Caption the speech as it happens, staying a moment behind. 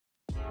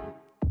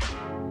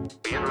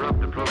We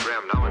interrupt the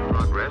program now in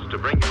progress to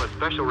bring you a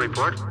special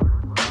report.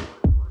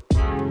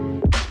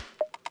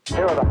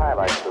 Here are the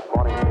highlights this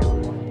morning's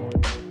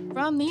news.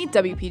 From the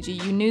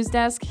WPGU News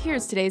Desk,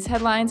 here's today's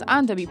headlines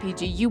on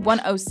WPGU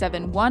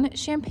 1071,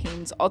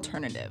 Champaign's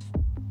Alternative.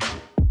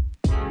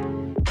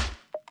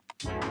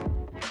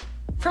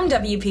 From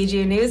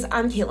WPGU News,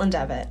 I'm Caitlin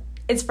Devitt.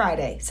 It's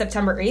Friday,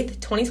 September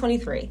 8th,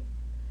 2023.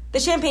 The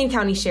Champaign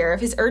County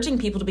Sheriff is urging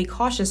people to be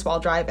cautious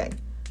while driving.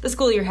 The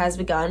school year has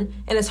begun,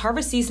 and as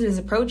harvest season is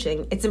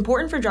approaching, it's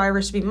important for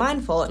drivers to be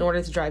mindful in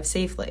order to drive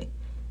safely.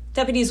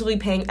 Deputies will be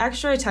paying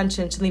extra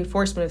attention to the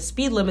enforcement of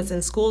speed limits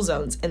in school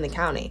zones in the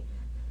county.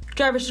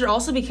 Drivers should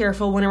also be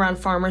careful when around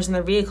farmers and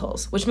their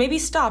vehicles, which may be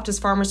stopped as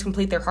farmers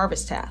complete their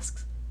harvest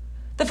tasks.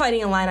 The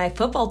Fighting Illini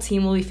football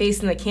team will be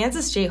facing the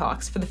Kansas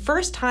Jayhawks for the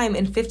first time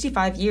in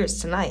 55 years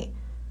tonight.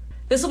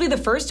 This will be the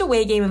first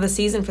away game of the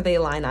season for the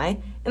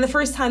Illini, and the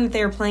first time that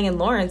they are playing in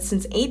Lawrence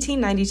since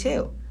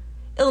 1892.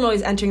 Illinois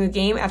is entering the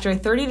game after a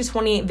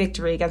 30-28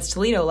 victory against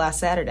Toledo last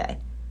Saturday.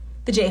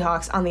 The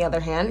Jayhawks, on the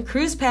other hand,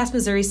 cruised past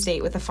Missouri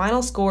State with a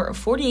final score of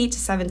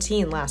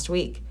 48-17 last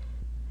week.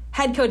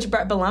 Head coach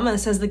Brett Bielema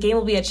says the game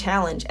will be a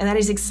challenge and that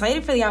he's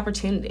excited for the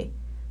opportunity.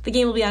 The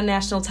game will be on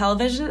national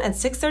television at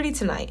 6:30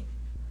 tonight.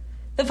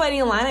 The Fighting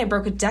Illini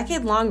broke a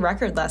decade-long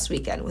record last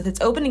weekend with its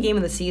opening game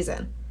of the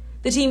season.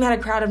 The team had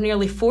a crowd of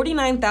nearly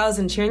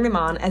 49,000 cheering them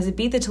on as it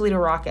beat the Toledo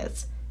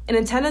Rockets, an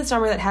attendance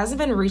number that hasn't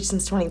been reached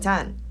since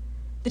 2010.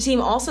 The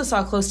team also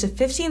saw close to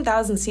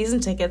 15,000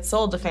 season tickets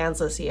sold to fans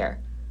this year.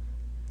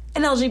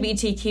 An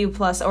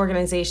LGBTQ+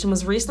 organization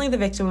was recently the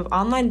victim of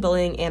online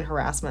bullying and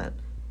harassment.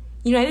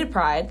 United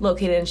Pride,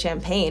 located in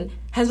Champaign,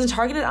 has been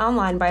targeted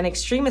online by an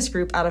extremist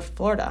group out of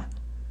Florida.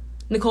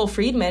 Nicole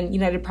Friedman,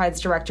 United Pride's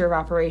director of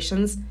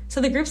operations,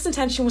 said the group's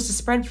intention was to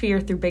spread fear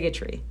through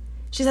bigotry.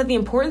 She said the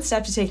important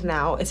step to take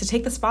now is to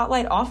take the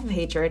spotlight off of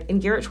hatred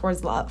and gear it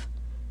towards love.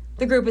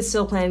 The group is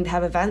still planning to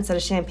have events at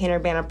a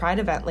Champaign-Urbana Pride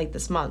event late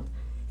this month,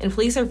 and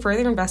police are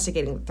further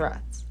investigating the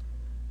threats.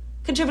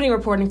 Contributing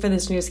reporting for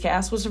this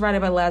newscast was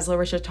provided by Laszlo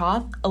Richard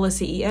Toth,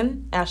 Alyssa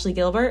Eaton, Ashley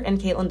Gilbert, and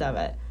Caitlin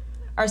Devitt.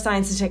 Our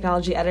Science and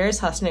Technology editor is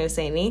Husna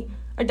Hosseini.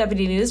 Our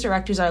Deputy News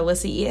Directors are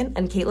Alyssa Eaton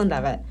and Caitlin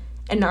Devitt.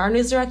 And our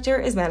News Director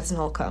is Madison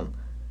Holcomb.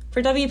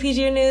 For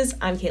WPGU News,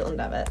 I'm Caitlin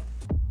Devitt.